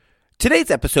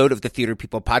Today's episode of the Theater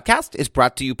People podcast is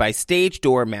brought to you by Stage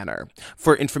Door Manor.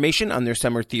 For information on their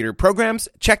summer theater programs,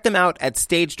 check them out at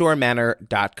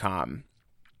stagedoormanor.com.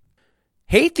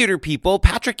 Hey theater people,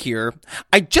 Patrick here.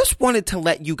 I just wanted to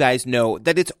let you guys know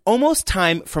that it's almost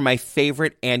time for my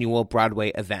favorite annual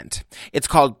Broadway event. It's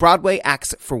called Broadway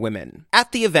Acts for Women.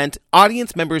 At the event,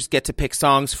 audience members get to pick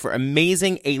songs for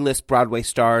amazing A-list Broadway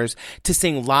stars to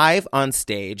sing live on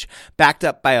stage, backed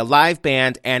up by a live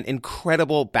band and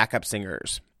incredible backup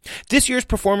singers. This year's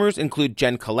performers include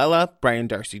Jen Colella, Brian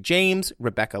Darcy James,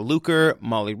 Rebecca Luker,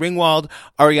 Molly Ringwald,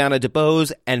 Ariana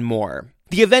DeBose, and more.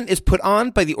 The event is put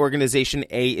on by the organization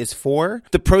A is For.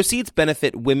 The proceeds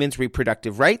benefit women's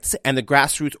reproductive rights and the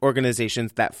grassroots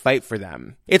organizations that fight for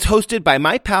them. It's hosted by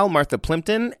my pal Martha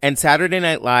Plimpton and Saturday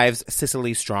Night Live's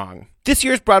Cicely Strong. This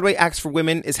year's Broadway Acts for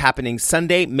Women is happening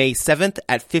Sunday, May 7th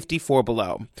at 54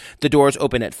 Below. The doors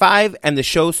open at 5 and the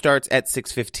show starts at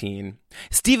 6:15.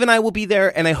 Steve and I will be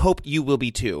there, and I hope you will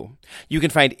be too. You can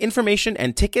find information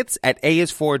and tickets at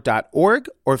aisfor.org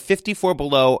or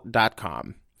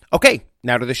 54below.com. Okay,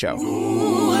 now to the show.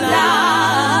 Ooh,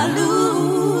 la,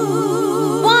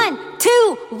 ooh. 1,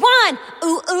 2, 1.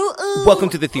 Ooh, ooh, ooh. Welcome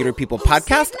to the Theater People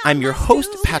podcast. I'm your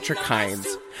host, Patrick Hines.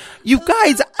 You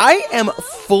guys, I am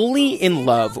fully in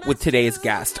love with today's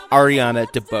guest, Ariana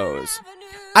DeBose.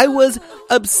 I was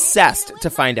obsessed to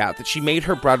find out that she made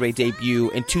her Broadway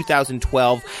debut in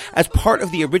 2012 as part of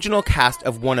the original cast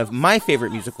of one of my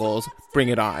favorite musicals, Bring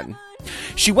It On.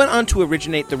 She went on to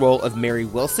originate the role of Mary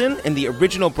Wilson in the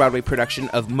original Broadway production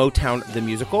of Motown the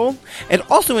Musical, and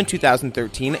also in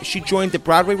 2013, she joined the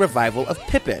Broadway revival of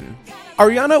Pippin.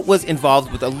 Ariana was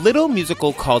involved with a little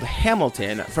musical called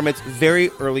Hamilton from its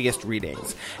very earliest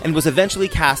readings, and was eventually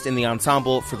cast in the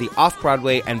ensemble for the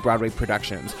off-Broadway and Broadway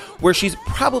productions, where she's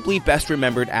probably best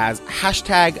remembered as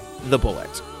 #The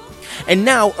Bullet. And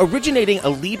now, originating a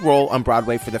lead role on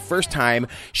Broadway for the first time,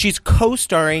 she's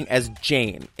co-starring as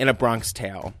Jane in A Bronx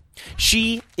Tale.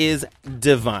 She is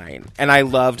divine, and I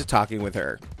loved talking with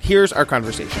her. Here's our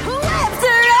conversation.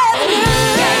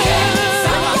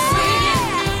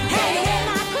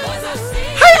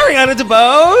 Hi, Ariana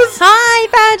DeBose. Hi,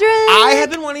 Patrick. I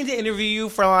have been wanting to interview you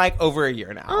for over a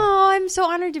year now. Oh, I'm so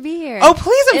honored to be here. Oh,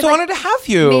 please, I'm so honored to have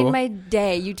you. Made my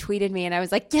day. You tweeted me, and I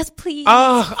was like, yes, please.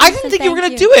 Oh, I didn't think you were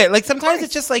going to do it. Sometimes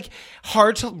it's just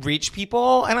hard to reach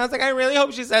people, and I was like, I really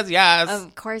hope she says yes.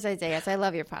 Of course I say yes. I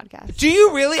love your podcast. Do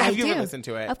you really? Have you ever listened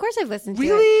to it? Of course I've listened to it.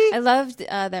 Really? I loved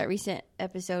that recent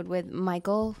episode with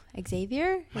Michael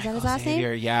Xavier. Is that his last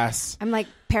name? Yes. I'm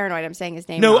paranoid I'm saying his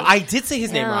name wrong. wrong. I did say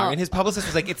his name wrong, and his publicist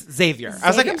was like, it's Xavier. I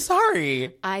was like, I'm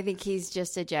sorry. I think he's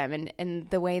just a gem, and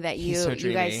the way that you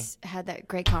guys had that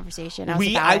great conversation.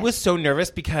 I was so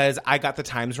nervous because I got the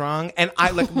times wrong, and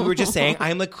we were just saying,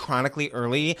 I'm chronically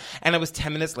early, and I was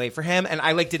 10 minutes late for him, and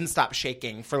I didn't stop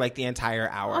shaking for the entire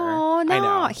hour. Oh no, I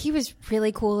know. He was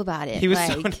really cool about it. He was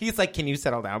he's like, can you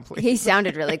settle down, please? He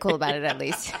sounded really cool about it, at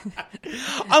least. We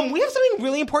have something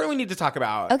really important we need to talk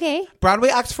about. Okay. Broadway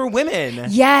Acts for Women.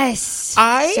 Yes.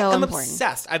 I am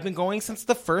obsessed. I've been going since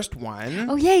the first one.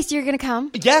 Oh, yay. So you're going to come?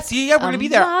 Yes. Yeah, we're going to be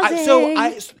there.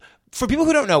 For people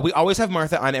who don't know, we always have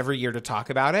Martha on every year to talk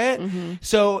about it. Mm-hmm.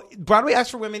 So Broadway Acts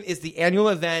for Women is the annual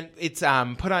event. It's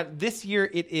put on this year.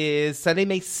 It is Sunday,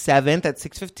 May 7th at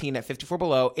 6:15 at 54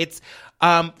 Below.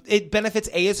 It benefits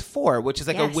A is For, which is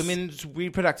a women's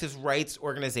reproductive rights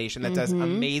organization that does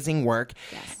amazing work.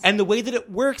 Yes. And the way that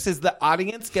it works is the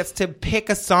audience gets to pick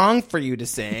a song for you to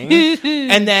sing,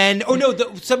 and then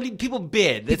people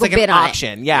bid. It's like an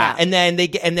auction, yeah. And then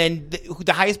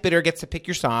the highest bidder gets to pick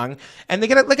your song, and they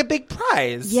get a big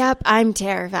prize. Yep, I'm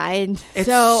terrified. It's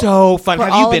so fun.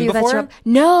 Have you been before?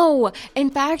 No.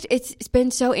 In fact, it's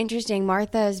been so interesting.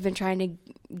 Martha has been trying to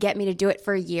get me to do it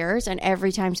for years, and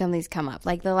every time something's come up.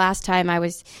 The last time I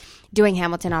was doing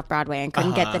Hamilton off Broadway and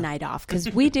couldn't get the night off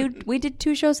because we did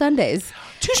 2 show Sundays.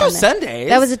 2 show Sundays?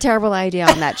 That was a terrible idea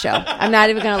on that show. I'm not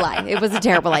even going to lie. It was a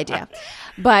terrible idea.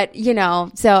 But,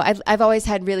 so I've always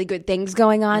had really good things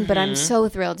going on, but I'm so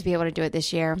thrilled to be able to do it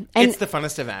this year. And it's the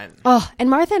funnest event. Oh, and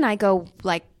Martha and I go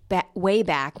way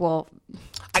back. Well,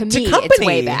 to me, company. It's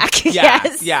way back. Yeah,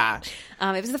 yes. Yeah.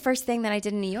 It was the first thing that I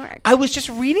did in New York. I was just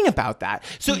reading about that.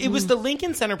 So it was the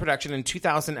Lincoln Center production in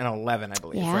 2011, I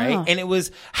believe, right? And it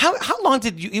was, how long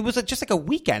did you, it was just a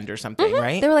weekend or something,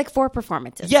 right? There were 4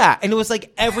 performances. Yeah, and it was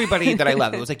everybody that I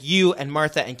love. It was you and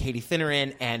Martha and Katie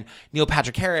Finneran and Neil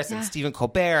Patrick Harris and Stephen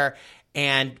Colbert.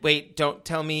 And wait, don't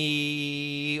tell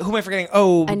me, who am I forgetting?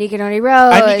 Oh, Anika Noni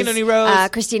Rose.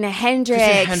 Christina Christina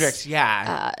Hendricks.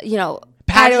 Yeah.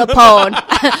 Patti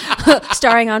LuPone,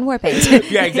 starring on Warpaint.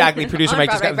 Yeah, exactly. Producer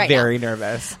Mike just got right very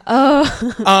nervous. Oh.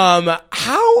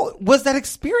 How was that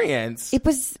experience? It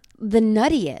was the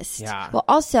nuttiest. Yeah. Well,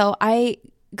 also, I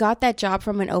got that job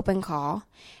from an open call.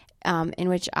 In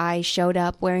which I showed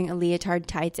up wearing a leotard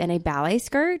tights and a ballet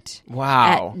skirt.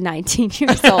 Wow. At 19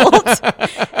 years old.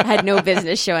 I had no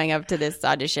business showing up to this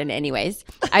audition anyways.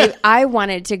 I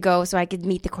wanted to go so I could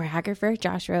meet the choreographer,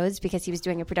 Josh Rhodes, because he was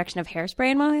doing a production of Hairspray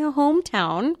in my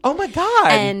hometown. Oh my God.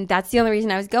 And that's the only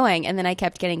reason I was going. And then I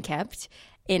kept getting kept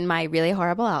in my really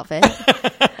horrible outfit.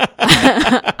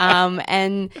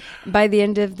 And by the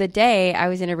end of the day, I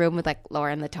was in a room with like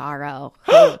Lauren Lataro,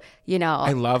 who, you know,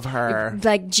 I love her.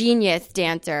 Like genius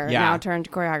dancer, now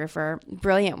turned choreographer,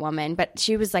 brilliant woman. But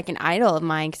she was like an idol of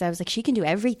mine because I was like, she can do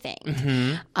everything.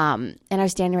 Mm-hmm. And I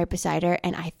was standing right beside her,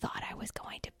 and I thought I was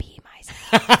going to be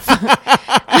myself.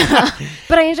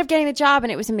 But I ended up getting the job,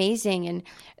 and it was amazing. And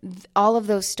all of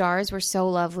those stars were so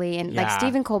lovely. And like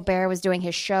Stephen Colbert was doing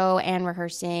his show and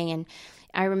rehearsing, and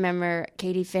I remember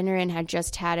Katie Finneran had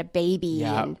just had a baby,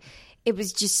 and it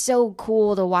was just so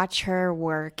cool to watch her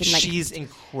work. And like, she's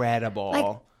incredible.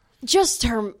 Like, just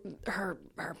her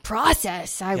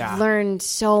process. I've learned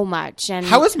so much. And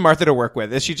how is Martha to work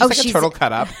with? Is she just like a total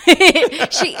cut up?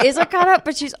 She is a cut up,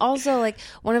 but she's also like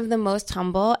one of the most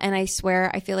humble. And I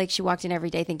swear, I feel like she walked in every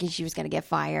day thinking she was going to get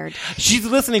fired. She's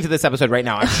listening to this episode right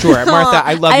now, I'm sure. Martha,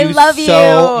 I love you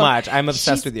so much. I'm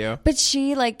obsessed with you. But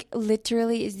she like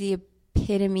literally is the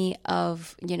epitome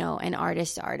of, you know, an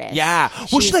artist. Yeah.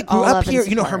 Well, she like grew up here.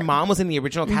 You know, her mom was in the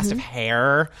original cast of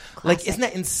Hair. Classic. Like, isn't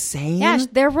that insane? Yeah,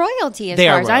 they're royalty as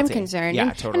far as I'm concerned. Yeah,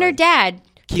 and, totally. And her dad,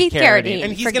 Keith Carradine.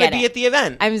 And he's going to be at the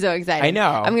event. I'm so excited. I know.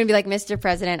 I'm going to be like, Mr.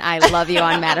 President, I love you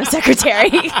on Madam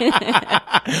Secretary.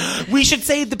 We should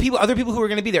say the other people who are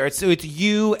going to be there. So it's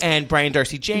you and Brian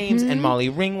Darcy James and Molly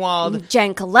Ringwald.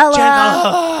 Jen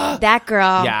Colella. That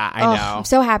girl. Yeah, I know. I'm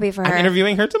so happy for her. I'm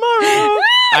interviewing her tomorrow.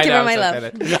 Give her my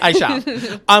love. I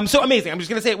shall. So amazing. I'm just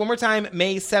going to say it one more time.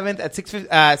 May 7th at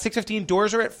 6:15.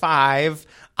 Doors are at 5.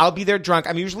 I'll be there drunk.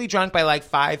 I'm usually drunk by like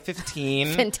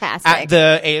 5:15. Fantastic. At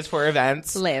the AS4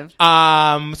 events. Live.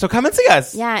 So come and see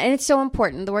us. Yeah, and it's so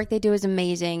important. The work they do is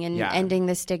amazing, and ending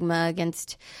the stigma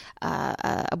against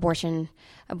abortion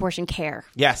care.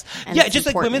 Yes. And yeah, just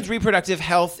important. like women's reproductive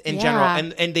health in general.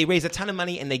 And they raise a ton of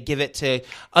money and they give it to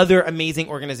other amazing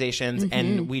organizations.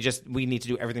 And we need to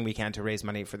do everything we can to raise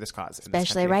money for this cause.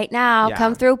 Especially right now. Yeah.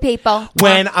 Come through, people.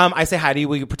 When I say hi to you,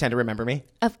 will you pretend to remember me?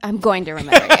 I'm going to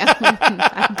remember you.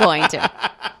 I'm going to.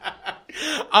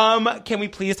 Can we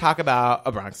please talk about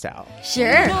A Bronx Tale? Sure.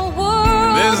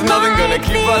 There's nothing gonna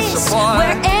keep us apart.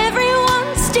 Where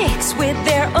everyone sticks with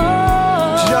their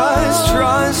own. Just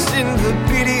trust in the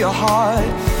beat of your heart.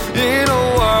 In a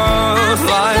world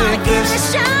like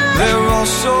this, they're all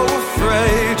so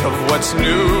afraid of what's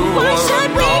new. Why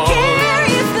should we care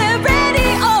if they're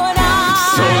ready or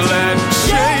not? So let's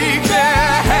shake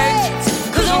their heads,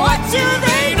 'cause what do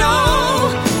they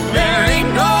know? There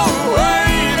ain't no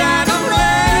way that I'm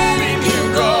letting you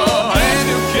go. And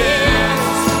who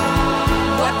cares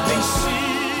what they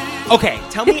see? Okay,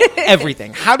 tell me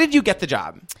everything. How did you get the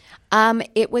job?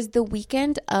 It was the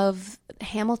weekend of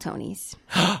Hamiltonies.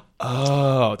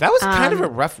 Oh, that was kind of a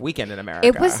rough weekend in America.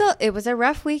 It was a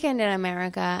rough weekend in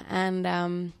America, and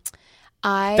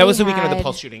that was the weekend of the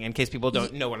Pulse shooting. In case people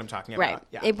don't know what I'm talking about, right?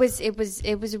 Yeah. It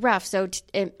was rough. So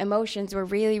emotions were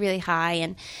really, really high,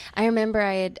 and I remember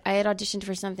I had auditioned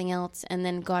for something else, and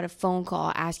then got a phone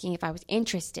call asking if I was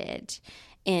interested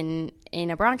in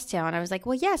A Bronx Tale, and I was like,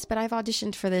 well, yes, but I've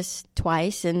auditioned for this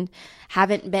twice and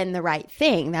haven't been the right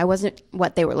thing. That wasn't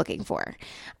what they were looking for.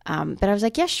 But I was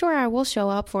like, yes, sure, I will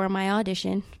show up for my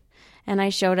audition. And I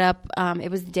showed up. It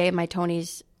was the day of my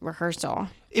Tony's rehearsal.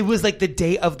 It was like the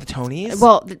day of the Tonys?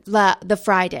 Well, the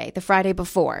Friday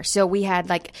before. So we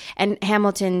had and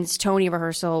Hamilton's Tony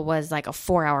rehearsal was like a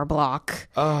 4-hour block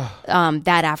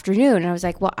that afternoon. And I was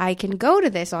like, well, I can go to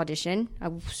this audition.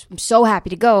 I'm so happy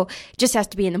to go. It just has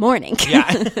to be in the morning.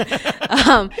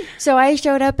 Yeah. So I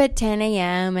showed up at 10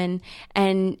 a.m.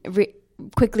 and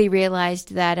quickly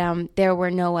realized that there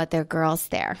were no other girls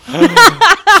there.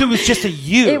 So it was just a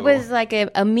you. It was like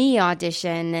a me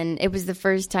audition, and it was the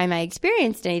first time I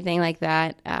experienced anything like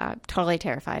that. Totally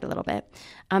terrified a little bit.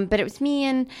 But it was me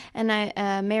and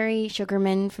Mary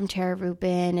Sugarman from Tara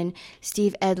Rubin and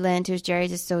Steve Edlund, who's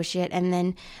Jerry's associate, and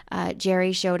then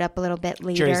Jerry showed up a little bit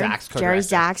later. Jerry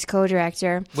Zacks,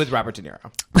 co-director. With Robert De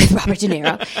Niro.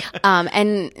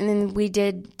 And then we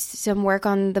did some work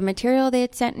on the material they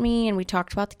had sent me, and we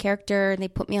talked about the character, and they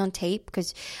put me on tape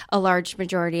because a large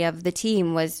majority of the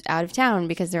team was out of town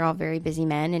because they're all very busy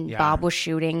men, and Bob was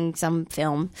shooting some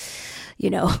film.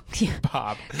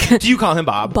 Bob. Do you call him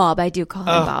Bob? Bob, I do call him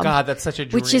Bob. Oh, God, that's such a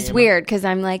dream. Which is weird because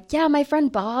I'm like, yeah, my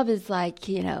friend Bob is like,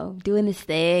 doing this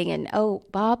thing. And,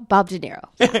 Bob De Niro.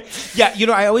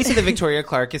 Yeah, I always say that Victoria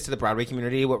Clark is to the Broadway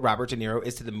community what Robert De Niro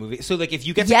is to the movie. So, like, if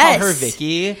you get to call her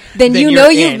Vicky, then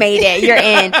you've made it. You're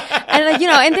in. And,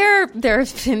 and there are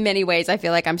in many ways I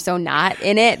feel like I'm so not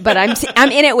in it, but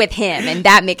I'm in it with him, and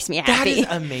that makes me happy.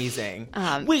 That is amazing.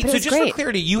 Wait, so just great. for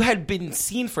clarity, you had been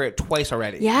seen for it twice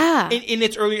already. Yeah. In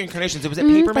its earlier incarnations, it was at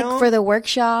Paper Mill? Like for the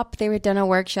workshop, they had done a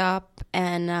workshop,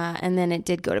 and then it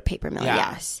did go to Paper Mill,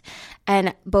 yes.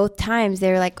 And both times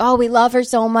they were like, oh, we love her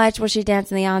so much. Will she dance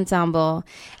in the ensemble?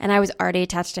 And I was already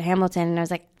attached to Hamilton, and I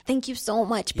was like, thank you so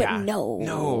much, but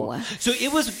no. So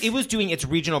it was doing its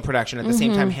regional production at the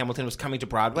same time Hamilton was coming to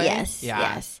Broadway?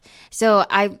 Yes. So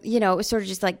it was sort of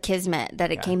just like kismet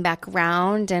that it came back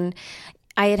around, and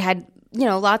I had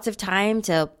lots of time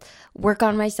to work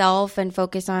on myself and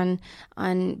focus on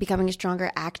becoming a stronger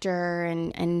actor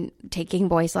and taking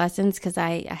voice lessons because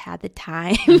I had the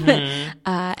time.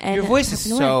 And your voice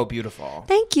is so beautiful.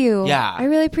 Thank you. Yeah. I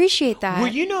really appreciate that. Were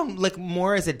you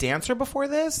more as a dancer before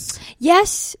this?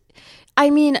 Yes. I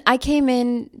mean, I came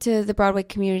into the Broadway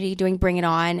community doing Bring It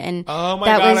On, and oh my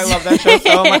God, I love that show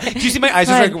so much. Do you see my eyes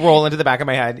just roll into the back of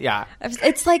my head? Yeah,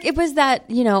 it's like it was that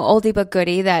oldie but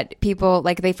goodie that people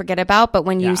they forget about, but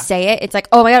when you say it, it's like,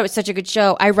 oh my God, it was such a good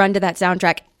show. I run to that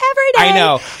soundtrack every day. I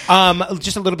know.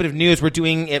 Just a little bit of news: we're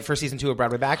doing it for season 2 of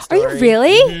Broadway Backstory. Are you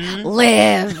really? Mm-hmm.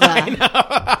 Live. I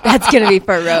know. That's gonna be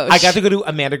ferocious. I got to go to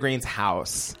Amanda Green's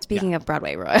house. Speaking of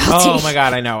Broadway royalty. Oh my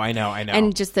God, I know.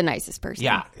 And just the nicest person.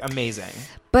 Yeah, amazing.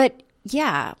 But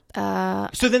yeah.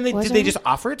 So then did they just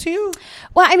offer it to you?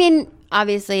 Well, I mean,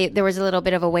 obviously there was a little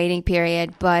bit of a waiting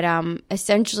period, but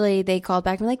essentially they called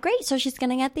back and were like, great, so she's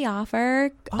going to get the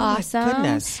offer. Oh, awesome. My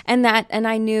goodness. And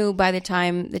I knew by the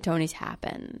time the Tonys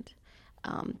happened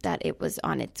that it was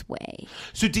on its way.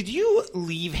 So did you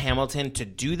leave Hamilton to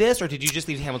do this, or did you just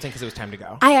leave Hamilton because it was time to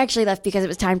go? I actually left because it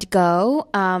was time to go.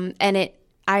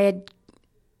 I had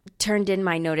turned in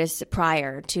my notice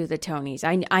prior to the Tonys.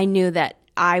 I knew that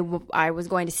I was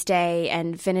going to stay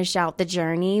and finish out the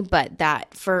journey, but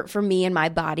that for me and my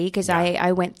body, because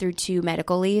I went through 2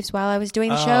 medical leaves while I was doing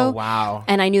the show. Oh, wow.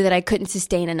 And I knew that I couldn't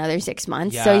sustain another 6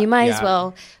 months. So you might as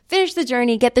well finish the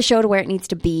journey, get the show to where it needs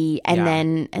to be,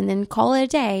 and then call it a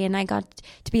day. And I got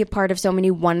to be a part of so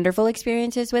many wonderful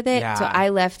experiences with it. Yeah. So I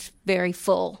left very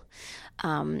full.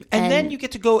 And then you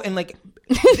get to go and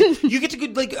you get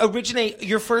to originate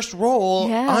your first role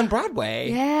on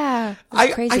Broadway. Yeah,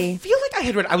 it's crazy. I feel like I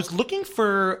had read. I was looking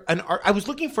for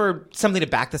something to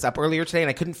back this up earlier today, and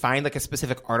I couldn't find a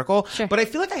specific article. Sure. But I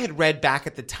feel like I had read back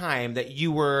at the time that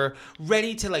you were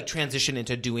ready to transition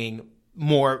into doing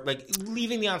more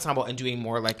leaving the ensemble and doing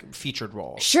more featured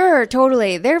roles. Sure,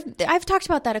 totally. I've talked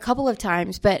about that a couple of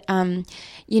times, but I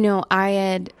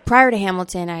had prior to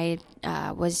Hamilton, I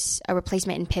was a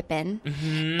replacement in Pippin,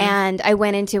 and I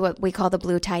went into what we call the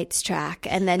Blue Tights track,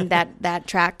 and then that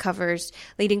track covers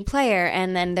leading player,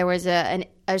 and then there was a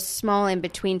small in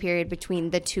between period between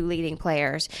the 2 leading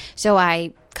players, so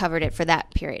I covered it for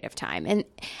that period of time, and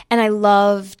I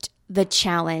loved the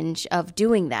challenge of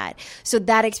doing that. So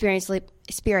that experience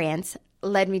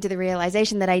led me to the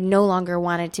realization that I no longer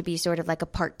wanted to be sort of like a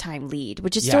part-time lead,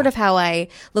 which is sort of how I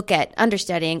look at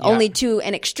understudying, only to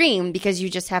an extreme, because you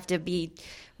just have to be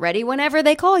ready whenever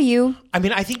they call you. I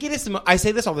mean, I think it is. I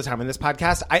say this all the time in this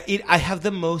podcast. I have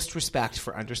the most respect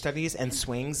for understudies and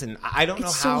swings, and I don't know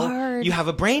how you have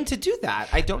a brain to do that.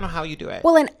 I don't know how you do it.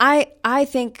 Well, and I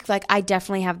think I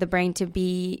definitely have the brain to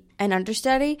be an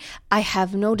understudy. I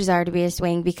have no desire to be a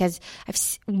swing because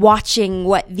watching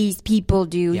what these people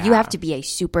do, you have to be a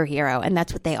superhero, and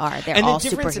that's what they are. They're all superheroes. And the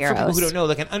difference for people who don't know,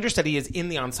 an understudy is in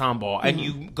the ensemble, and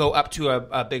you go up to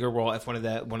a bigger role if one of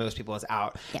those people is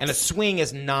out, and a swing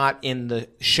is not in the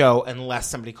show unless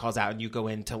somebody calls out and you go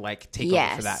in to take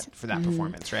over for that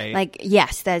performance, right?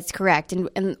 Yes, that's correct.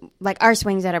 And our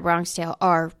swings at a Bronx Tale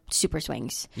are super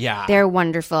swings. Yeah, they're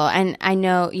wonderful. And I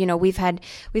know we've had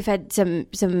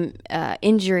some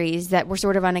injuries that were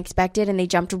sort of unexpected, and they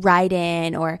jumped right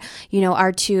in. Or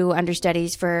our 2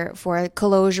 understudies for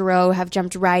Calogero have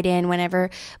jumped right in whenever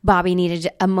Bobby needed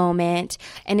a moment.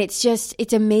 And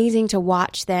it's amazing to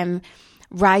watch them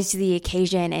rise to the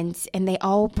occasion, and they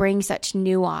all bring such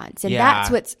nuance. And Yeah.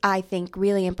 that's what's, I think,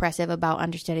 really impressive about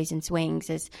Understudies and Swings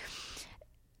is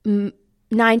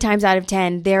 9 times out of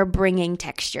 10, they're bringing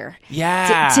texture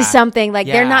to something. Like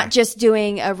they're not just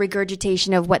doing a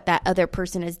regurgitation of what that other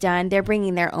person has done. They're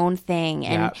bringing their own thing,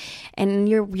 and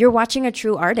you're watching a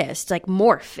true artist like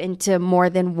morph into more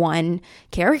than one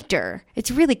character.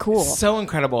 It's really cool. So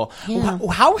incredible. Yeah.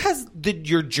 How has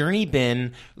your journey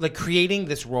been, like creating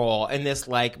this role in this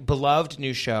like beloved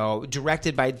new show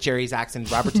directed by Jerry Zacks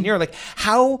and Robert De Niro? Like,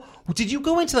 how did you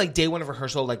go into like day one of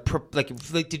rehearsal? Like,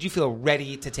 did you feel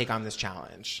ready to take on this challenge?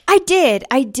 I did.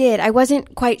 I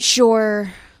wasn't quite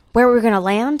sure where we were going to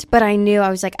land, but I knew,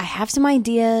 I was like, I have some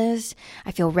ideas.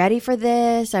 I feel ready for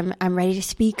this. I'm ready to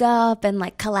speak up and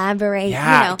like collaborate.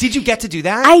 Yeah. You know. Did you get to do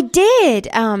that? I did.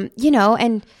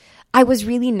 And I was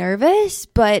really nervous,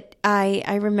 but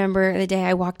I remember the day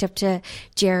I walked up to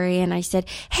Jerry and I said,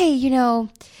 hey,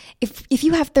 if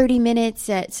you have 30 minutes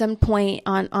at some point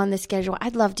on the schedule,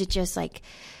 I'd love to just like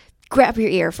grab your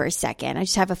ear for a second. I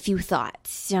just have a few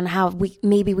thoughts on how we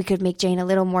could make Jane a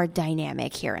little more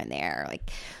dynamic here and there.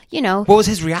 Like, What was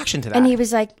his reaction to that? And he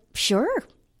was like, sure,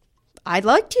 I'd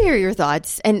like to hear your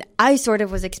thoughts. And I sort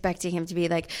of was expecting him to be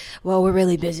like, well, we're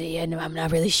really busy and I'm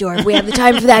not really sure if we have the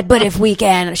time for that, but if we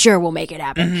can, sure, we'll make it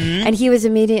happen. Mm-hmm. And he was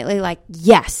immediately like,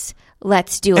 yes,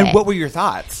 let's do it. And what were your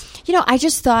thoughts? I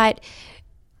just thought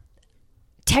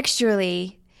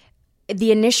texturally,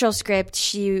 the initial script,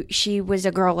 she was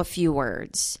a girl of few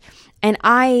words. And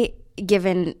I,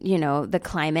 given, the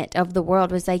climate of the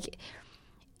world, was like,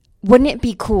 wouldn't it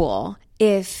be cool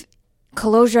if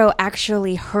Colosio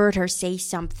actually heard her say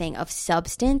something of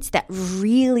substance that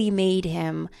really made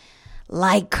him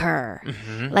like her?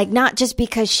 Mm-hmm. Like, not just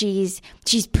because she's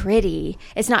pretty.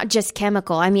 It's not just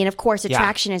chemical. I mean, of course,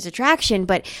 attraction is attraction,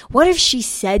 but what if she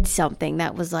said something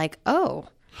that was like, oh,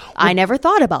 I never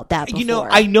thought about that before.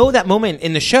 I know that moment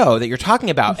in the show that you're talking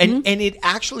about, mm-hmm. and it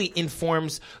actually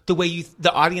informs the way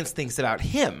the audience thinks about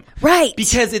him, right?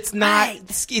 Because it's not,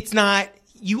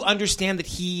 you understand that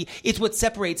it's what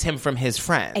separates him from his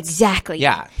friends. Exactly.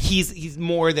 Yeah, he's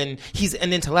more than he's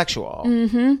an intellectual.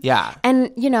 Mm-hmm. Yeah,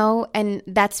 and and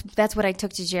that's what I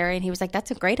took to Jerry, and he was like, "That's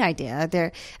a great idea. Are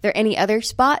there any other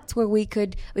spots where we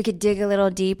could dig a little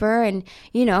deeper?" And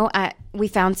we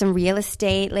found some real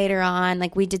estate later on.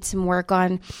 Like, we did some work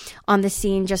on the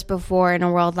scene just before In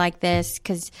a World Like This,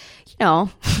 because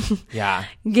yeah,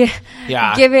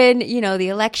 given the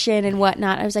election and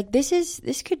whatnot, I was like,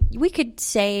 we could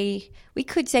say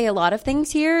a lot of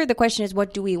things here. The question is,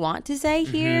 what do we want to say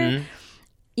here?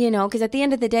 Mm-hmm. Because at the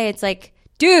end of the day, it's like,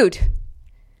 dude,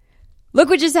 look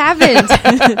what just happened.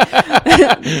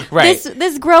 Right.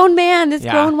 This grown man,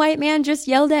 grown white man just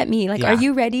yelled at me. Like, are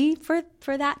you ready for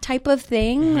that type of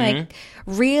thing? Mm-hmm. Like,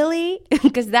 really?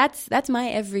 Because that's my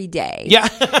everyday. Yeah.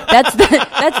 that's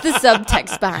the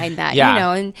subtext behind that.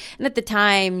 Yeah. And at the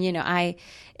time,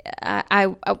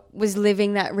 I was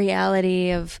living that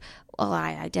reality of, well,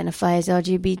 I identify as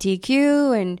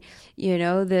LGBTQ, and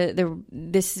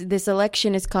this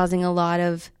election is causing a lot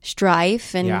of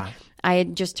strife, and I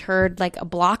had just heard, like, a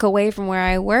block away from where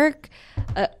I work,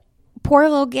 a poor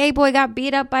little gay boy got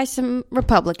beat up by some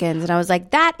Republicans, and I was like,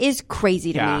 that is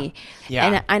crazy to me.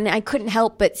 Yeah. And I couldn't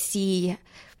help but see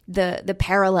the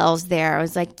parallels there. I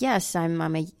was like, yes,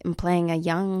 I'm playing a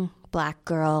young black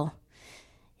girl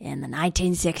in the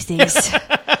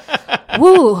 1960s.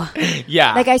 Woo.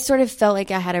 Yeah. Like, I sort of felt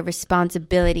like I had a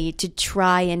responsibility to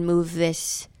try and move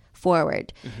this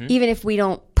forward, mm-hmm. even if we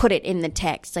don't put it in the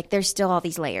text. Like, there's still all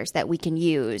these layers that we can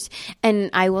use. And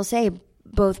I will say,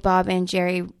 both Bob and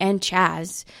Jerry and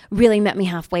Chaz really met me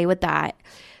halfway with that.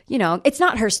 It's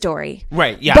not her story.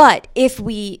 Right, yeah. But if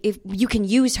you can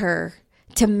use her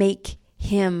to make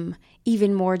him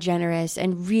even more generous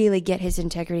and really get his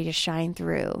integrity to shine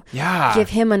through. Yeah. Give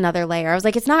him another layer. I was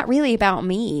like, it's not really about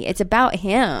me. It's about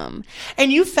him.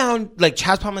 And you found, like,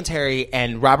 Chaz Palminteri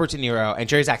and Robert De Niro and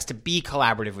Jerry Zacks to be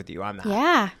collaborative with you on that.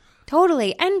 Yeah.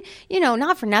 Totally. And,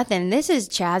 not for nothing, this is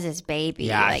Chaz's baby.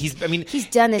 Yeah, like, he's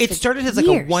done this. It started as like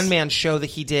years. a one-man show that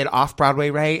he did off-Broadway,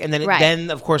 right? And then,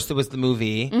 then of course, there was the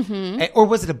movie. Mm-hmm. Or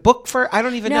was it a book I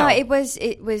don't even know. No, it was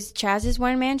Chaz's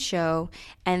one-man show.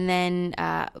 And then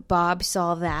Bob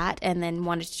saw that and then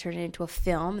wanted to turn it into a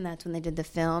film. And that's when they did the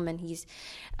film. And he's,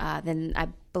 then I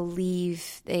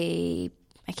believe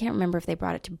I can't remember if they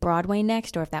brought it to Broadway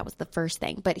next or if that was the first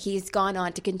thing, but he's gone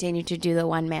on to continue to do the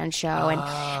one-man show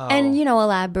and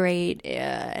elaborate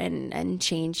and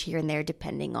change here and there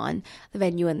depending on the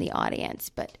venue and the audience.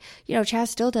 But, Chaz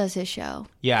still does his show.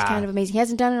 Yeah. It's kind of amazing. He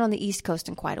hasn't done it on the East Coast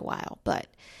in quite a while, but,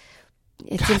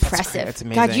 It's impressive. That's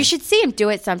amazing. God, you should see him do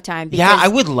it sometime. Yeah, I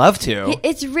would love to.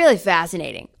 It's really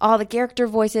fascinating. All the character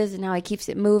voices and how he keeps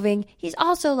it moving. He's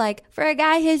also like, for a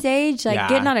guy his age, like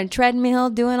getting on a treadmill,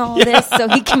 doing all this so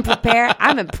he can prepare.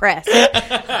 I'm impressed.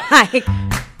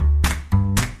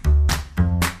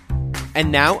 And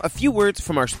now, a few words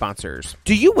from our sponsors.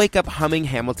 Do you wake up humming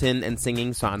Hamilton and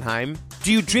singing Sondheim?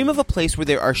 Do you dream of a place where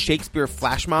there are Shakespeare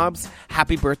flash mobs,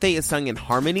 Happy Birthday is sung in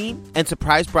harmony, and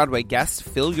surprise Broadway guests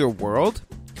fill your world?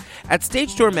 At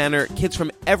Stage Door Manor, kids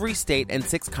from every state and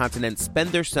 6 continents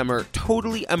spend their summer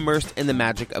totally immersed in the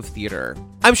magic of theater.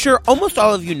 I'm sure almost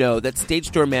all of you know that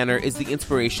Stage Door Manor is the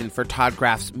inspiration for Todd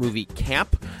Graff's movie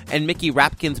Camp and Mickey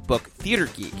Rapkin's book Theater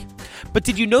Geek. But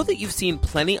did you know that you've seen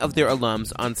plenty of their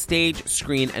alums on stage,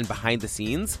 screen, and behind the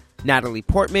scenes? Natalie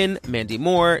Portman, Mandy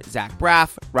Moore, Zach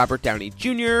Braff, Robert Downey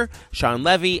Jr., Sean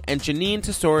Levy, and Janine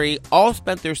Tesori all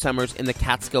spent their summers in the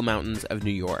Catskill Mountains of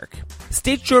New York.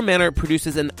 Stage Door Manor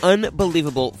produces an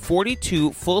unbelievable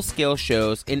 42 full-scale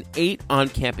shows in 8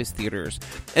 on-campus theaters,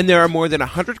 and there are more than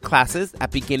 100 classes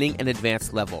at beginning and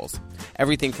advanced levels.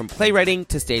 Everything from playwriting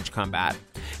to stage combat.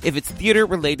 If it's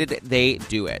theater-related, they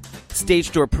do it.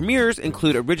 Stage Door premieres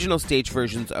include original stage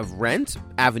versions of Rent,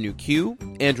 Avenue Q,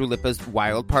 Andrew Lippa's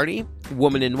Wild Party,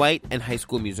 Woman in White, and High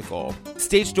School Musical.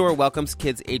 Stage Door welcomes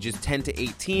kids ages 10 to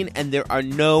 18, and there are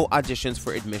no auditions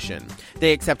for admission.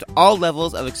 They accept all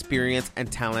levels of experience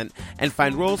and talent, and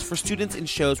find roles for students in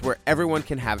shows where everyone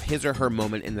can have his or her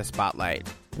moment in the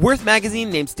spotlight. Worth Magazine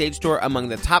named Stage Door among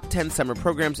the top 10 summer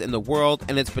programs in the world,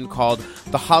 and it's been called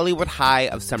the Hollywood High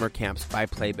of summer camps by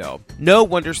Playbill. No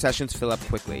wonder sessions fill up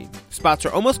quickly. Spots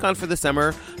are almost gone for the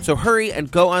summer, so hurry and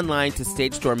go online to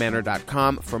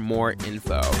stagedoormanor.com for more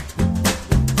info.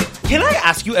 Can I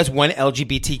ask you, as one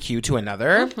LGBTQ to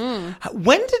another,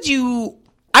 when did you...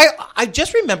 I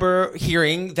just remember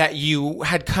hearing that you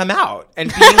had come out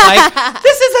and being like,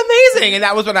 this is amazing. And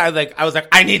that was when I was like,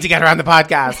 I need to get her on the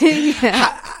podcast.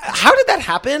 How did that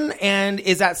happen? And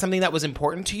is that something that was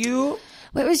important to you?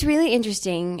 Well, it was really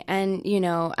interesting, and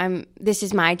this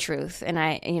is my truth, and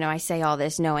I say all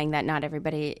this knowing that not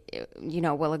everybody,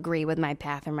 will agree with my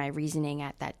path or my reasoning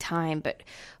at that time. But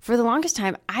for the longest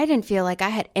time, I didn't feel like I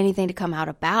had anything to come out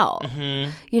about.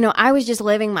 Mm-hmm. I was just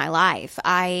living my life.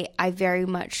 I very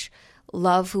much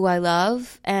love who I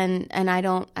love, and I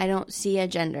don't see a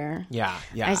gender. Yeah.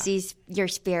 I see your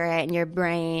spirit and your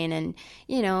brain, and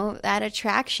that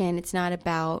attraction. It's not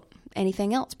about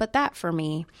anything else but that for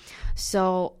me.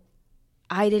 So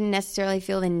I didn't necessarily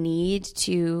feel the need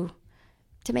to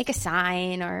make a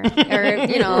sign or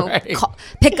right.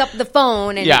 Pick up the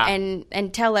phone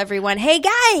and tell everyone, hey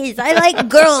guys, I like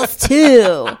girls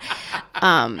too.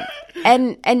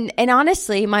 And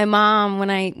honestly, my mom, when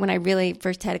I really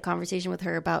first had a conversation with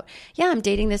her about, I'm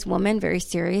dating this woman very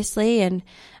seriously, and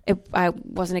I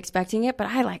wasn't expecting it, but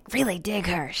I really dig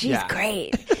her. She's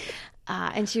great.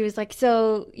 And she was like,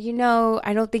 so,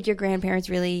 I don't think your grandparents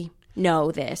really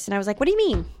know this. And I was like, what do you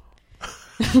mean?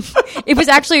 It was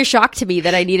actually a shock to me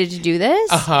that I needed to do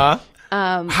this. Uh-huh.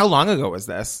 How long ago was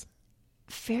this?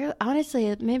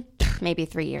 Honestly, maybe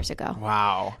 3 years ago.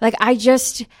 Wow.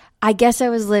 I guess I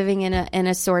was living in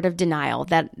a sort of denial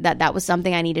that was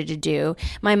something I needed to do.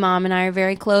 My mom and I are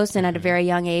very close, and at a very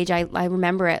young age, I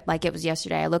remember it like it was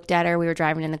yesterday. I looked at her. We were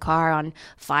driving in the car on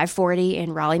 540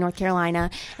 in Raleigh, North Carolina,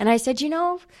 and I said,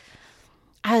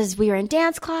 as we were in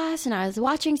dance class, and I was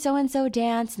watching so-and-so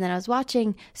dance, and then I was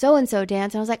watching so-and-so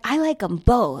dance, and I was like, I like them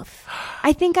both.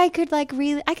 I think I could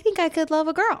love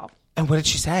a girl. And what did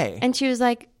she say? And she was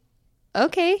like,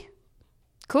 okay,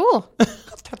 cool.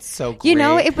 That's so great.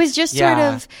 It was just sort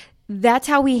of, that's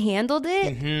how we handled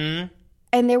it. Mm-hmm.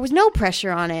 And there was no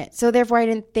pressure on it. So therefore, I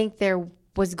didn't think there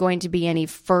was going to be any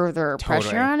further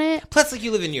pressure on it. Plus,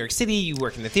 you live in New York City, you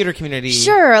work in the theater community.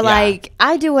 Sure,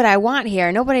 I do what I want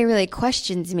here. Nobody really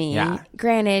questions me. Yeah.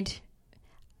 Granted,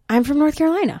 I'm from North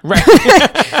Carolina. Right.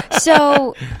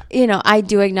 So, I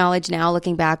do acknowledge now,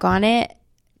 looking back on it,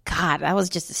 God, that was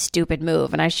just a stupid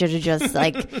move, and I should have just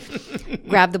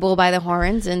grabbed the bull by the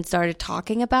horns and started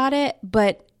talking about it.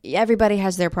 But everybody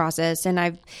has their process, and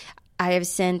I have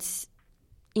since,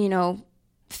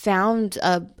 found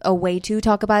a way to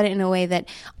talk about it in a way that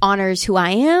honors who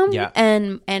I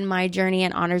am and my journey,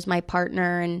 and honors my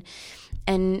partner,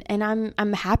 and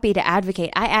I'm happy to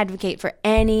advocate. I advocate for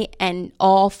any and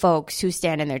all folks who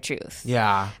stand in their truth.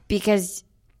 Yeah, because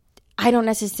I don't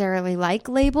necessarily like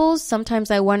labels.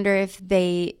 Sometimes I wonder if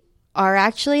they are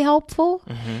actually helpful.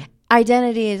 Mm-hmm.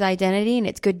 identity is identity, and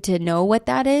it's good to know what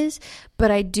that is. But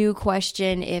I do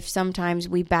question if sometimes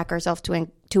we back ourselves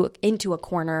into a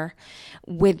corner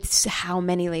with how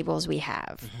many labels we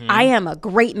have. I am a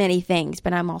great many things,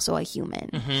 but I'm also a human.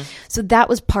 So that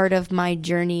was part of my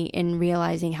journey in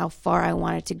realizing how far I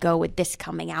wanted to go with this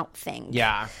coming out thing.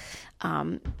 Yeah.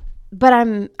 But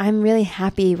I'm really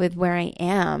happy with where I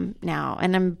am now,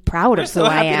 and I'm proud of who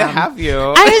I am. So happy to have you.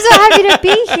 I'm so happy to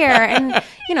be here, and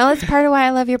that's part of why I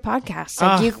love your podcast.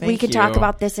 Like we could talk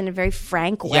about this in a very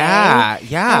frank way.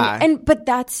 Yeah.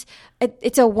 But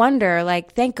it's a wonder.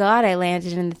 Like, thank God I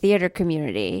landed in the theater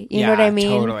community. You know what I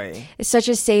mean? Totally. It's such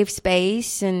a safe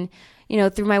space, and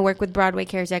through my work with Broadway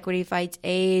Cares Equity Fights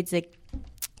AIDS, like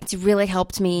it's really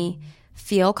helped me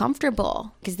feel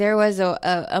comfortable, because there was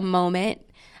a moment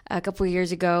a couple of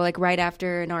years ago, like right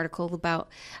after an article about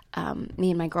me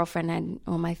and my girlfriend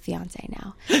my fiance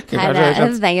now.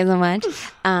 Congratulations. Thank you so much.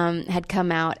 Had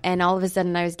come out, and all of a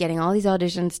sudden I was getting all these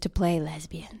auditions to play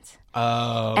lesbians.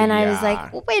 Oh, and I was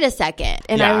like, well, wait a second.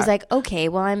 And I was like, okay,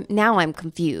 well, I'm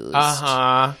confused.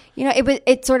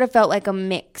 It sort of felt like a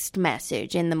mixed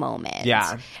message in the moment.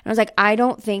 Yeah. And I was like, I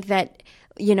don't think that,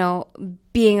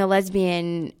 being a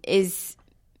lesbian is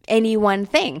any one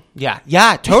thing.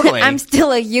 Yeah, totally. I'm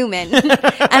still a human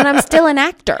and I'm still an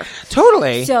actor.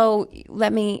 Totally. So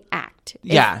let me act.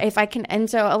 If I can. And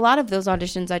so a lot of those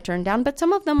auditions I turned down, but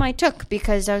some of them I took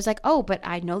because I was like, oh, but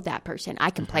I know that person. I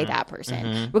can play that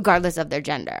person regardless of their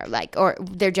gender,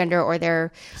 or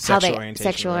their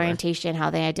sexual orientation, how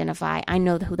they identify. I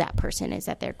know who that person is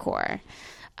at their core.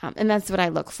 And that's what I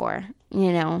look for,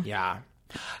 Yeah.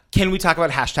 Can we talk about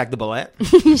 #the bullet?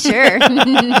 Sure.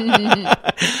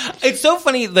 It's so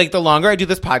funny. Like, the longer I do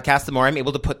this podcast, the more I'm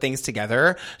able to put things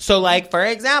together. So, like, for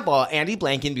example, Andy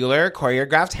Blankenbuehler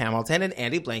choreographed Hamilton, and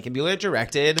Andy Blankenbuehler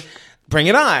directed Bring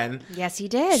It On. Yes, he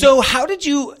did. So how did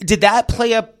that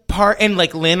play a part? And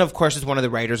like, Lin, of course, is one of the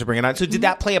writers of Bring It On. So did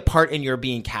that play a part in your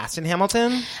being cast in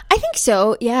Hamilton? I think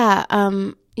so. Yeah.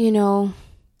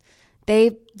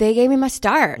 They gave me my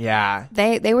start. Yeah.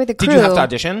 They were the crew. Did you have to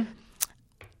audition?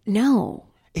 No.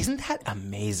 Isn't that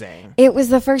amazing? It was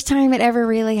the first time it ever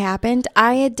really happened.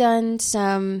 I had done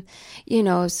some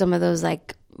of those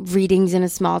like readings in a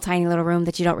small, tiny little room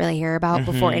that you don't really hear about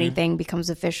before anything becomes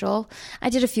official.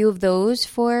 I did a few of those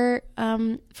for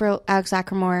Alex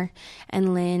Lacamoire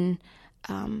and Lin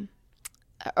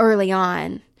early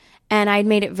on. And I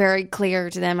made it very clear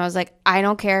to them. I was like, I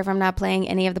don't care if I'm not playing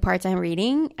any of the parts I'm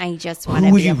reading. I just want to be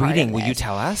a part of it. Who were you reading? Will you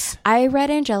tell us? I read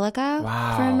Angelica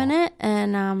for a minute,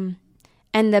 and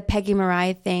the Peggy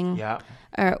Mariah thing,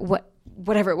 or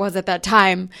whatever it was at that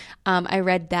time. I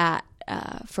read that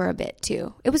for a bit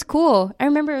too. It was cool. I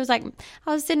remember it was like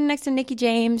I was sitting next to Nikki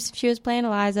James. She was playing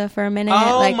Eliza for a minute.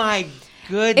 Oh my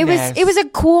goodness! It was a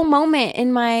cool moment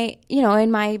in my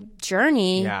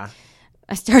journey. Yeah.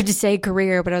 I started to say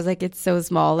career, but I was like, it's so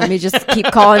small. Let me just keep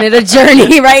calling it a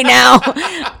journey right now.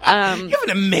 You have an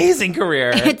amazing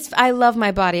career. I love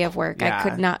my body of work. Yeah. I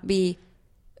could not be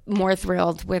more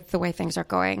thrilled with the way things are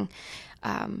going.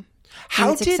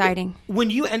 It's exciting. When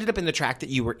you ended up in the track that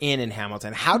you were in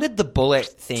Hamilton, how did the bullet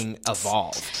thing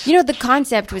evolve? The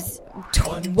concept was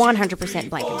 100%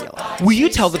 Blankenbuehler. Will you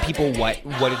tell the people what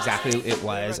exactly it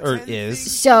was or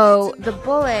is? So the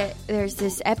bullet, there's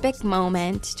this epic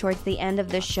moment towards the end of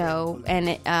the show, and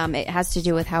it has to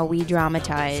do with how we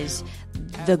dramatize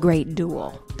the great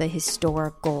duel, the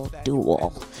historical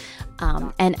duel.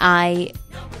 And I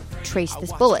trace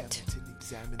this bullet.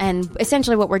 And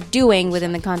essentially what we're doing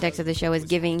within the context of the show is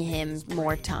giving him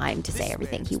more time to say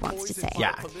everything he wants to say.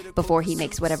 Yeah. Before he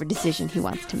makes whatever decision he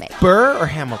wants to make. Burr or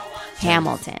Hamilton?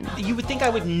 Hamilton. You would think I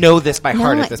would know this by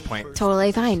heart at this point.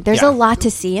 Totally fine. There's a lot to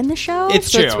see in the show.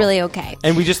 It's so true. It's really okay.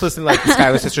 And we just listened to like the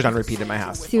Schuyler Sisters on repeat in my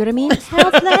house. See what I mean?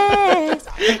 Helpless.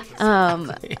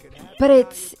 But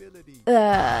it's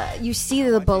you see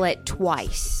the bullet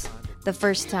twice. The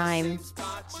first time,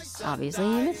 obviously,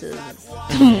 he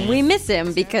misses. We miss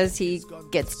him because he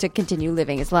gets to continue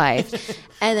living his life.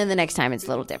 And then the next time, it's a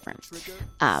little different.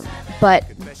 But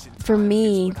for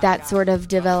me, that sort of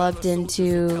developed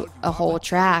into a whole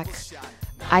track.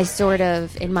 I sort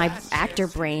of, in my actor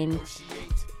brain,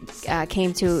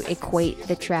 came to equate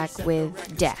the track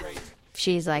with death.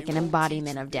 She's like an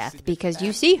embodiment of death because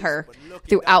you see her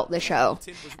throughout the show.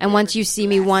 And once you see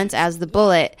me once as the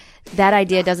bullet, that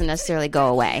idea doesn't necessarily go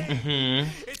away.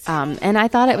 Mm-hmm. And I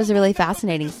thought it was a really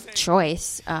fascinating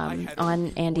choice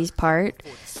on Andy's part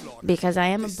because I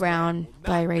am a brown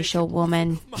biracial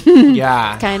woman.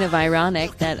 Yeah. Kind of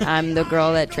ironic that I'm the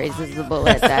girl that traces the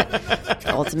bullet that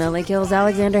ultimately kills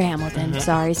Alexander Hamilton. Mm-hmm.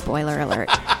 Sorry, spoiler alert.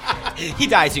 He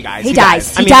dies, you guys. He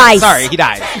dies. I He mean, dies. Sorry, he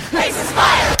dies. Place is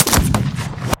fire.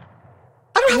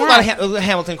 I don't have a lot of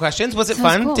Hamilton questions. Was it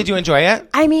fun? cool. Did you enjoy it?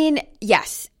 I mean,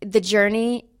 yes, the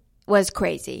journey was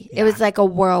crazy. It was like a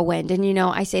whirlwind. And,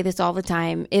 I say this all the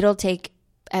time. It'll take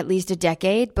at least a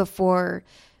decade before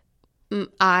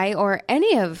I or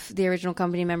any of the original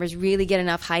company members really get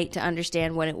enough height to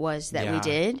understand what it was that we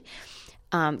did.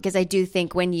 Because I do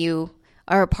think when you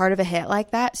are a part of a hit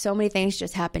like that, so many things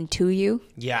just happen to you.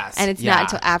 Yes. And it's not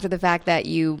until after the fact that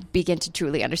you begin to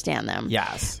truly understand them.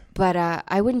 Yes. But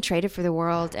I wouldn't trade it for the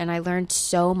world. And I learned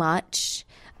so much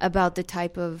about the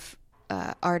type of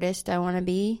artist I want to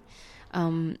be.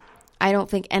 I don't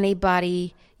think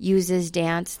anybody uses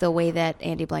dance the way that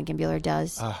Andy Blankenbuehler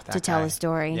does to tell a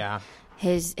story. Yeah.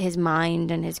 His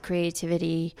mind and his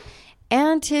creativity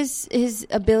and his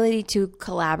ability to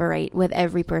collaborate with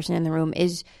every person in the room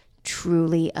is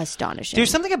truly astonishing.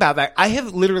 There's something about that. I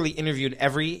have literally interviewed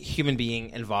every human being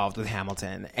involved with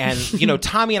Hamilton. And,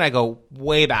 Tommy and I go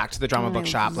way back to the drama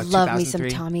bookshop, like love 2003. me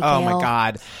some Tommy Oh, my Kail.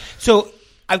 God. So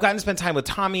I've gotten to spend time with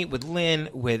Tommy, with Lynn,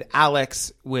 with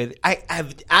Alex,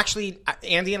 I've actually,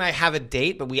 Andy and I have a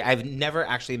date, but I've never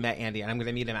actually met Andy, and I'm going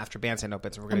to meet him after Bandstand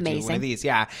opens. We're going to do one of these,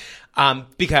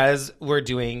 because we're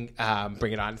doing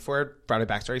Bring It On for Broadway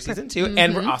Backstory Season 2,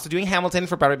 and we're also doing Hamilton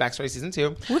for Broadway Backstory Season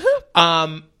 2.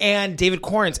 Woohoo! And David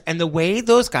Corns, and the way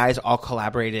those guys all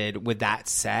collaborated with that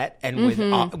set and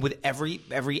with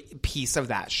every piece of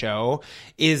that show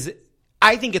is,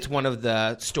 I think it's one of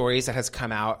the stories that has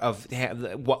come out of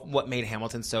what made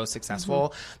Hamilton so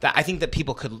successful, that I think that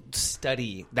people could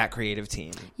study that creative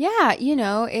team. Yeah,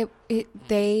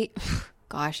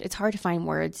 gosh, it's hard to find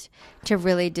words to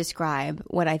really describe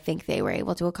what I think they were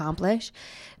able to accomplish.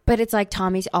 But it's like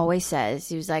Tommy always says,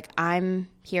 he was like, I'm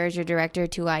here as your director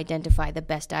to identify the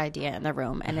best idea in the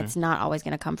room, and it's not always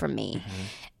going to come from me.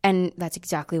 And that's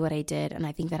exactly what I did, and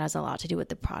I think that has a lot to do with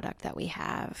the product that we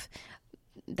have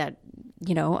that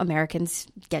Americans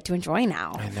get to enjoy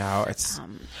now. I know. It's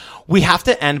we have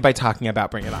to end by talking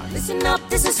about Bring It On. Listen up,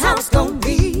 this is how it's gonna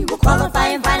be. We'll qualify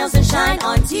in finals and shine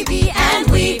on TV. And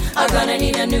we are gonna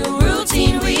need a new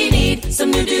routine. We need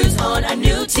some new dudes on a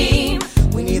new team.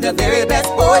 We need the very best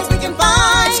boys we can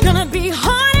find. It's gonna be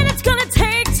hard and it's gonna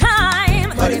take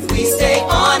time. But if we stay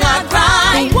on our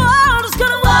grind, the world is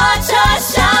gonna watch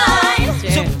us shine.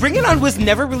 So Bring It On was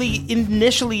never really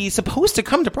initially supposed to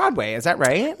come to Broadway. Is that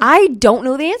right? I don't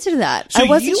know the answer to that. So I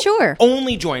wasn't you sure.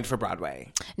 Only joined for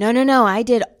Broadway. No. I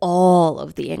did all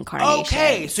of the incarnations.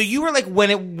 Okay, so you were like when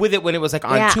it was like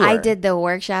on tour. I did the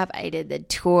workshop. I did the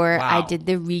tour. Wow. I did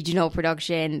the regional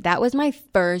production. That was my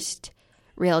first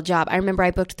real job. I remember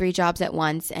I booked 3 jobs at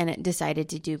once and it decided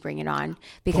to do Bring It On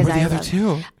because What were the other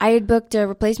 2? I had booked a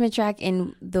replacement track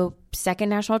in the second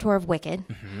national tour of Wicked,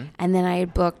 and then I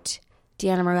had booked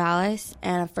Deanna Morales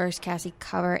and a first Cassie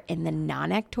cover in the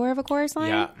non-act tour of A Chorus Line.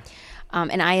 Yeah.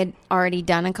 And I had already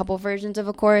done a couple versions of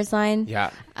A Chorus Line. Yeah.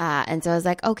 And so I was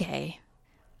like, okay,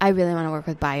 I really want to work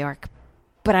with Byork,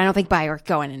 but I don't think Byork's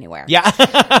going anywhere.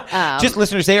 Yeah. Just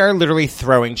listeners, they are literally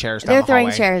throwing chairs down They're the throwing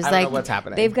hallway. chairs. I don't like know what's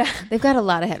happening. They've got a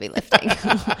lot of heavy lifting.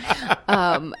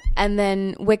 And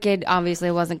then Wicked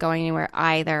obviously wasn't going anywhere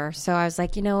either. So I was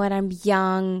like, you know what? I'm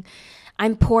young.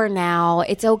 I'm poor now.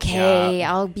 It's okay.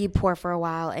 Yeah. I'll be poor for a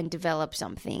while and develop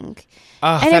something.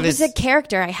 Oh, And that it was is- a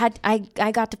character.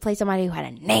 I got to play somebody who had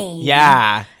a name.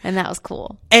 Yeah. And that was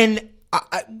cool. And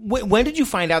when did you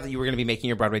find out that you were going to be making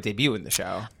your Broadway debut in the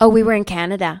show? Oh, we were in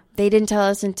Canada. They didn't tell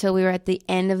us until we were at the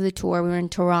end of the tour. We were in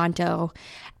Toronto.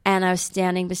 And I was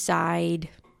standing beside...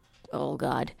 Oh,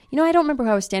 God. I don't remember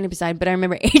who I was standing beside, but I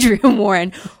remember Adrienne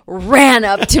Warren ran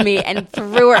up to me and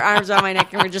threw her arms around my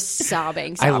neck, and we're just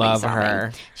sobbing. I love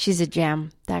her. She's a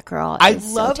gem. That girl I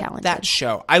is love so talented. that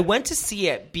show. I went to see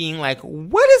it being like,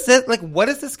 what is this? Like, what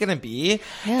is this going to be?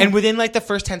 Yeah. And within like the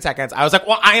first 10 seconds, I was like,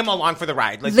 well, I am along for the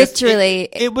ride. Like, Literally.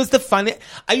 It was the fun.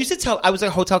 I used to tell, I was a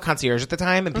hotel concierge at the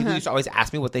time, and people used to always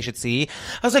ask me what they should see.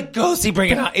 I was like, go see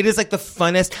Bring It On. It is like the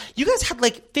funnest. You guys had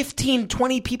like 15,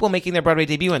 20 people making their Broadway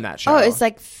debut in that show. Oh, it's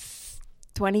like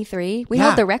 23. We Yeah.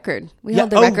 held the record. We Yeah.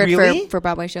 held the Oh, record really? for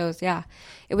Broadway shows. Yeah.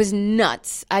 It was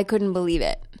nuts. I couldn't believe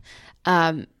it.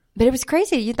 But it was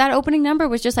crazy. That opening number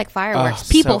was just like fireworks. Oh,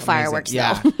 People so fireworks,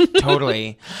 amazing. though. Yeah,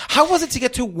 totally. How was it to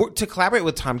get to work, to collaborate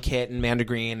with Tom Kitt and Amanda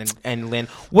Green and Lynn?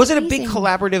 Was it a big Amazing.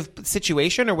 collaborative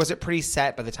situation, or was it pretty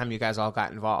set by the time you guys all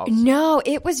got involved? No,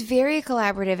 it was very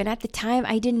collaborative. And at the time,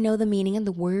 I didn't know the meaning of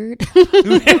the word.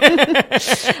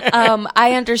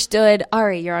 I understood,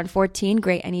 Ari, you're on 14.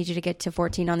 Great. I need you to get to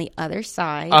 14 on the other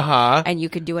side. Uh-huh. And you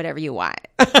can do whatever you want.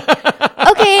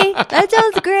 Okay. That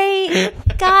sounds great.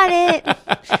 Got it.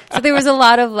 So there was a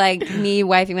lot of like me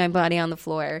wiping my body on the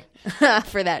floor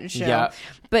for that show. Yeah.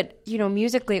 But, you know,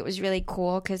 musically it was really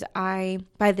cool because by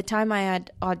the time I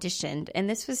had auditioned, and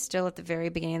this was still at the very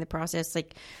beginning of the process,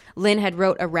 like Lin had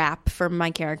wrote a rap for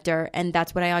my character and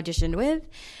that's what I auditioned with.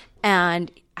 And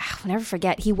I'll never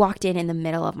forget, he walked in the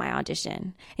middle of my audition.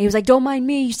 And he was like, "Don't mind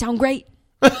me, you sound great."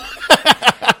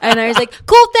 And I was like,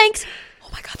 "Cool, thanks." Oh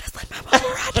my God, that's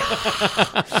Lin-Manuel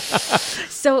Miranda.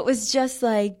 So it was just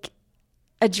like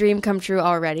a dream come true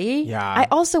already. Yeah. I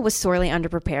also was sorely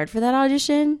underprepared for that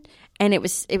audition. And it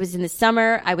was in the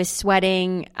summer. I was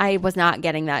sweating. I was not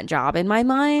getting that job in my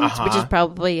mind, which is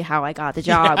probably how I got the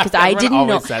job because I didn't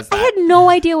know. I had no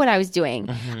idea what I was doing.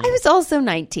 I was also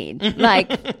 19. Like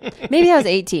maybe I was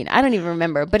 18. I don't even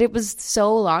remember. But it was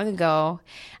so long ago.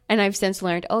 And I've since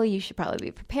learned, you should probably be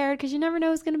prepared because you never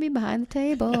know who's going to be behind the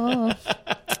table.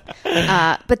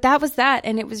 But that was that.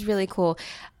 And it was really cool.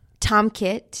 Tom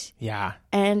Kitt. Yeah.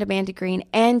 And Amanda Green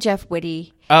and Jeff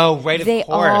Whitty. Oh, right, of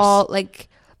course.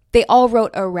 They all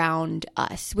wrote around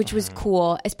us, which was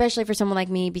cool, especially for someone like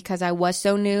me because I was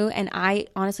so new and I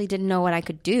honestly didn't know what I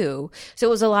could do. So it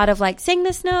was a lot of like, sing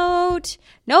this note.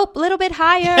 Nope, a little bit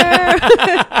higher.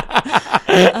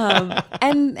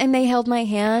 And they held my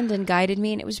hand and guided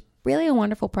me, and it was really a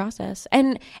wonderful process.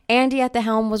 And Andy at the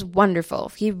helm was wonderful.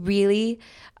 He really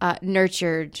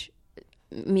nurtured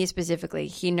me specifically.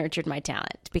 He nurtured my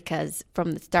talent because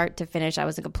from the start to finish, I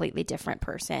was a completely different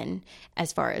person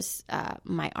as far as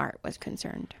my art was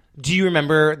concerned. Do you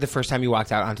remember the first time you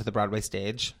walked out onto the Broadway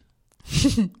stage?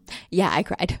 Yeah, I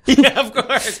cried. Yeah, of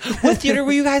course. What theater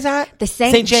were you guys at? The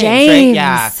St. James. Right?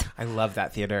 Yeah. I love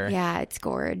that theater. Yeah, it's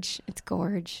gorge. It's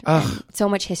gorge. And so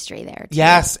much history there, too.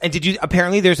 Yes. And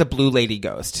apparently there's a blue lady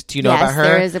ghost. Do you know about her?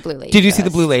 Yes, there is a blue lady Did you ghost. see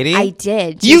the blue lady? I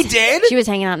did. You did? She was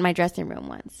hanging out in my dressing room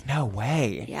once. No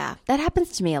way. Yeah. That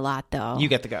happens to me a lot, though. You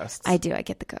get the ghosts. I do. I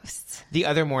get the ghosts. The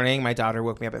other morning, my daughter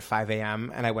woke me up at 5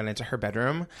 a.m. and I went into her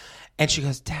bedroom and she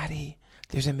goes, "Daddy,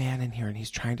 there's a man in here and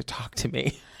he's trying to talk to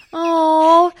me."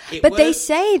 Oh, but they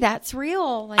say that's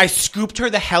real. Like, I scooped her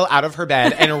the hell out of her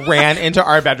bed and ran into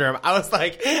our bedroom. I was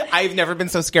like, I've never been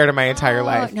so scared in my entire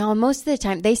life. No, most of the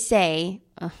time they say,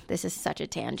 this is such a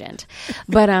tangent,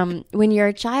 but when you're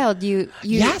a child, you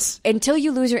yes, until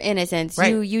you lose your innocence,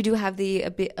 right, you do have the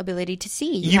ability to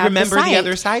see. You remember the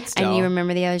other side still. And you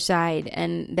remember the other side.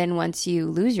 And then once you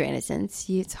lose your innocence,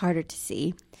 it's harder to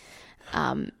see.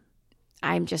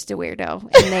 I'm just a weirdo,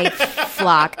 and they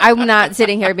flock. I'm not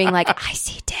sitting here being like, I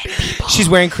see dead people. She's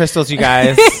wearing crystals, you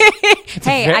guys.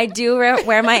 Hey, I do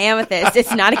wear my amethyst.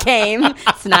 It's not a game.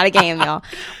 It's not a game, y'all.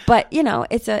 But you know,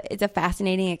 it's a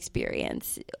fascinating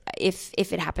experience if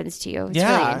it happens to you. It's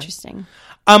really interesting.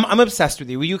 I'm obsessed with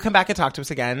you. Will you come back and talk to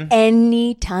us again?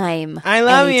 Anytime. I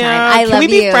love you. I love Can we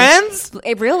be you. friends?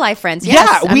 Real life friends.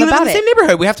 Yes, yeah, we live in the same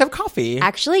neighborhood. We have to have coffee.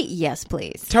 Actually, yes,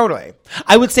 please. Totally.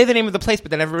 I would say the name of the place,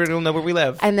 but then everybody will know where we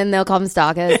live. And then they'll call them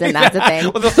stalkers, and that's the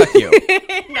thing. Well, they'll suck you.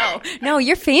 No,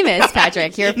 you're famous,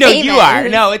 Patrick. You're no, famous. you are.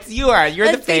 No, it's you are. You're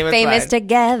Let's the famous be famous one.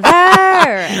 together.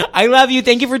 I love you.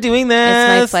 Thank you for doing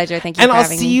this. It's my pleasure. Thank you and for I'll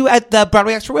having see me. you at the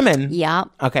Broadway Extra Women. Yeah.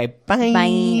 Okay. Bye.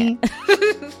 Bye.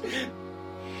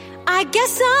 I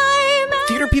guess I'm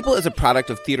Theater People is a product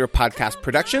of Theater Podcast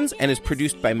Productions and is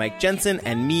produced by Mike Jensen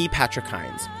and me, Patrick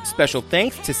Hines. Special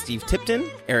thanks to Steve Tipton,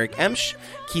 Eric Emsch,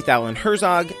 Keith Allen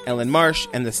Herzog, Ellen Marsh,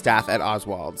 and the staff at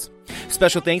Oswald's.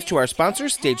 Special thanks to our sponsor,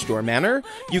 Stage Door Manor.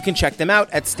 You can check them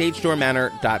out at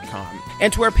stagedoormanor.com.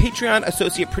 And to our Patreon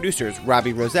associate producers,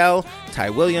 Robbie Roselle,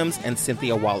 Ty Williams, and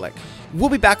Cynthia Wallach. We'll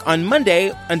be back on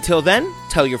Monday. Until then,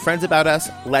 tell your friends about us.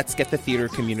 Let's get the theater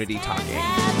community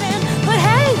talking.